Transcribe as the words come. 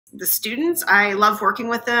the students. I love working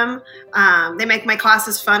with them. They make my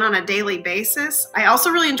classes fun on a daily basis. I also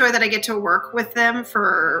really enjoy that I get to work with them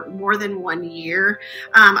for more than 1 year.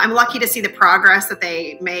 I'm lucky to see the progress that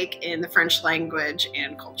they make in the French language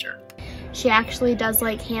and culture. She actually does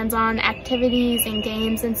like hands-on activities and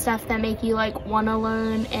games and stuff that make you like want to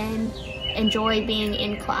learn and enjoy being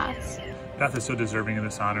in class. Beth is so deserving of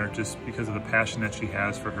this honor just because of the passion that she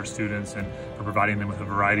has for her students and for providing them with a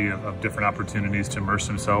variety of different opportunities to immerse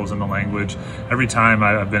themselves in the language. Every time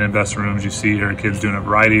I've been in Beth's rooms, you see her kids doing a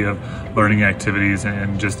variety of learning activities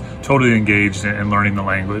and just totally engaged in learning the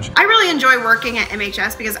language. I really enjoy working at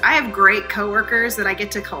MHS because I have great coworkers that I get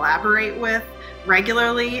to collaborate with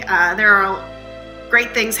regularly. There are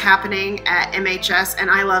great things happening at MHS and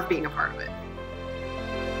I love being a part of it.